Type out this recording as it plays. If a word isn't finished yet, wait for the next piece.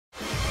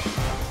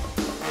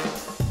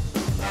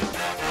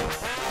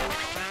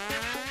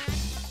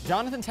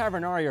Jonathan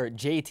Tavernari, or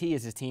JT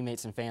as his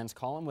teammates and fans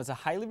call him, was a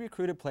highly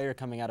recruited player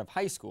coming out of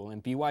high school,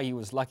 and BYU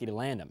was lucky to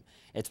land him.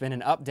 It's been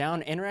an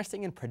up-down,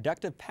 interesting, and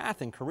productive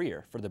path and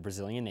career for the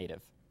Brazilian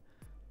native.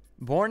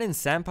 Born in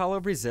São Paulo,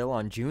 Brazil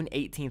on June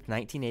 18,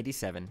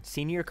 1987,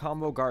 senior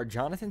combo guard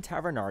Jonathan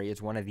Tavernari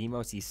is one of the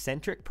most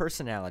eccentric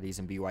personalities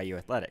in BYU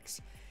athletics.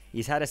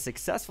 He's had a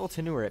successful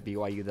tenure at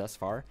BYU thus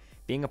far,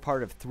 being a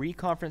part of 3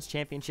 conference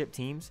championship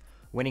teams,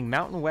 winning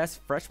Mountain West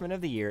Freshman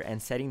of the Year,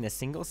 and setting the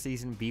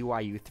single-season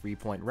BYU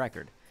three-point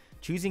record.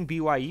 Choosing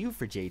BYU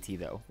for JT,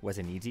 though, was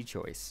an easy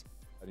choice.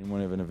 I didn't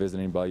want to visit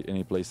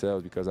any place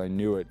else because I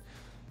knew it,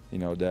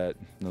 that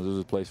this was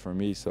a place for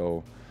me.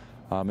 So,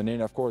 and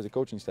then of course the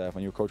coaching staff. I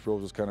knew Coach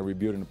Rose was kind of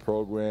rebuilding the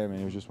program, and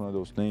it was just one of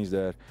those things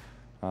that,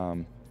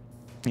 I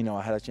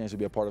had a chance to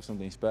be a part of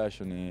something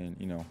special,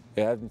 and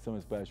it has been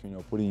something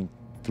special. Putting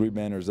 3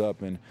 banners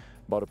up and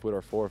about to put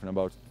our 4th in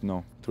about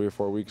 3 or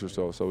 4 weeks or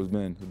so. So it's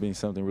been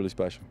something really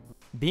special.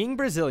 Being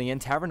Brazilian,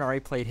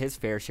 Tavernari played his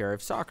fair share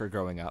of soccer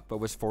growing up, but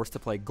was forced to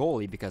play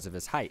goalie because of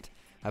his height,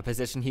 a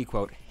position he,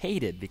 quote,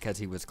 hated because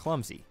he was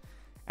clumsy.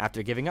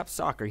 After giving up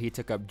soccer, he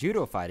took up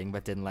judo fighting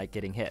but didn't like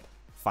getting hit.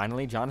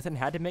 Finally, Jonathan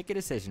had to make a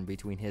decision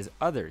between his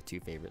other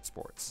 2 favorite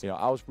sports.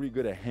 I was pretty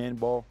good at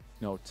handball,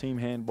 team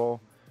handball.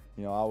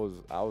 I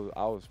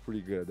was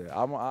pretty good at that.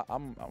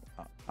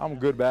 I'm a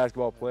good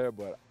basketball player,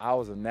 but I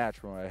was a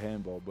natural at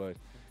handball. But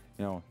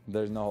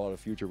there's not a lot of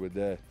future with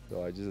that,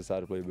 so I just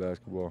decided to play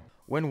basketball.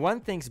 When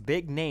one thinks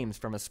big names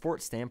from a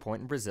sports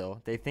standpoint in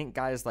Brazil, they think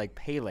guys like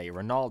Pele,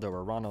 Ronaldo,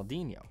 or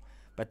Ronaldinho.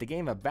 But the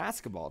game of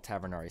basketball,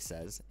 Tavernari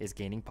says, is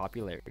gaining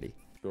popularity.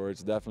 Sure,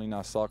 it's definitely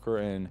not soccer,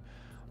 and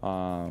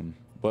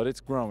but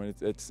it's growing.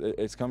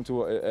 It's come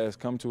to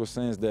a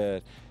sense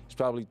that it's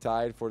probably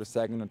tied for the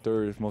 2nd or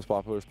 3rd most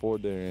popular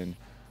sport there. And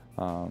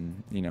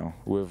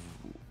with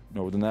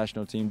the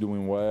national team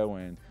doing well,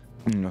 and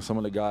some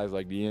of the guys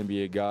like the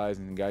NBA guys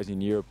and guys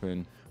in Europe,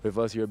 and with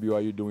us here at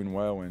BYU doing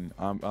well, and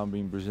I'm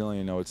being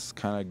Brazilian, it's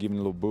kind of giving a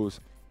little boost.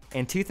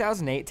 In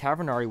 2008,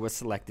 Tavernari was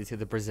selected to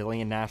the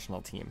Brazilian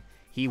national team.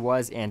 He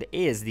was and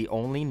is the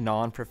only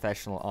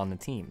non-professional on the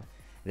team.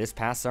 This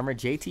past summer,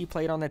 JT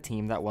played on the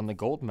team that won the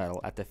gold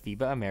medal at the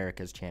FIBA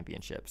Americas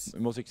Championships. The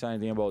most exciting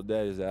thing about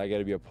that is that I got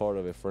to be a part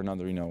of it for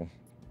another,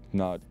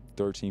 not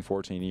 13,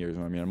 14 years.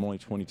 I'm only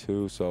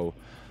 22, so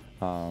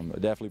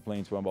definitely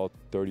playing to about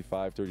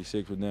 35,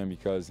 36 with them,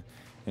 because,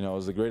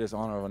 it's the greatest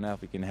honor of an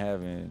athlete can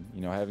have, and,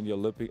 having the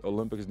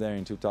Olympics there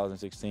in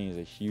 2016 is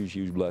a huge,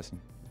 huge blessing.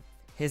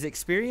 His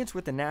experience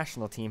with the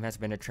national team has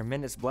been a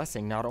tremendous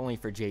blessing not only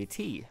for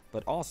JT,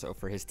 but also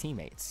for his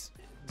teammates.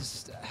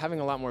 Just having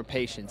a lot more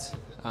patience.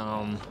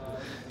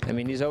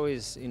 He's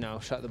always,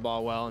 shot the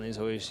ball well, and he's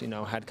always,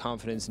 had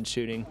confidence in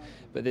shooting.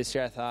 But this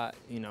year I thought,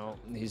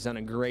 he's done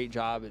a great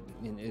job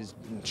in his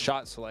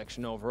shot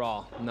selection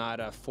overall,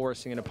 not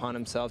forcing it upon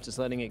himself, just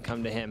letting it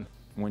come to him.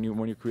 When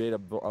you create a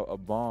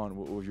bond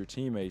with your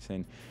teammates,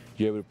 and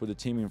you're able to put the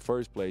team in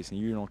first place, and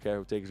you don't care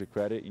who takes the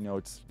credit,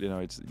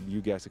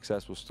 you get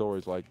successful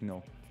stories like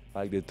the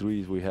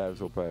 3s we have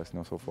so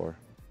far.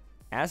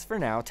 As for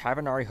now,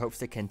 Tavernari hopes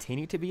to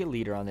continue to be a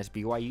leader on this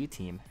BYU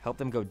team, help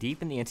them go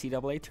deep in the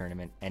NCAA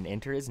tournament, and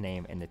enter his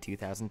name in the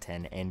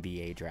 2010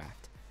 NBA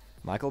draft.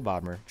 Michael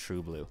Bodmer,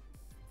 True Blue.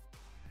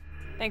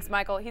 Thanks,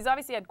 Michael. He's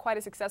obviously had quite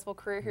a successful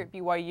career here at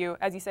BYU.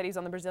 As you said, he's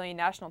on the Brazilian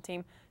national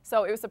team.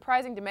 So it was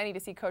surprising to many to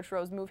see Coach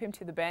Rose move him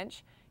to the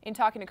bench. In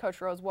talking to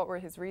Coach Rose, what were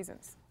his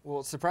reasons?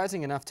 Well,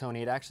 surprising enough,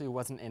 Tony, it actually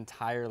wasn't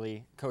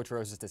entirely Coach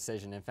Rose's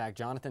decision. In fact,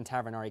 Jonathan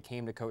Tavernari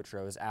came to Coach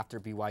Rose after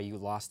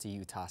BYU lost to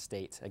Utah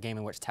State, a game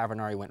in which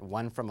Tavernari went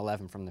 1 from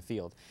 11 from the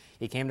field.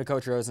 He came to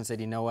Coach Rose and said,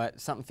 you know what,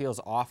 something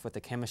feels off with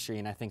the chemistry,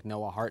 and I think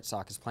Noah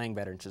Hartsock is playing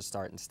better and should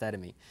start instead of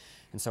me.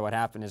 And so what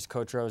happened is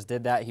Coach Rose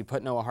did that. He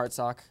put Noah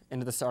Hartsock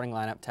into the starting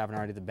lineup,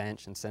 Tavernari to the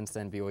bench, and since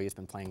then BYU has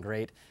been playing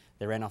great.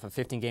 They ran off a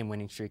 15-game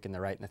winning streak, and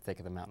they're right in the thick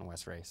of the Mountain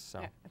West race.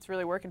 So yeah, it's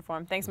really working for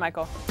him. Thanks,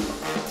 Michael.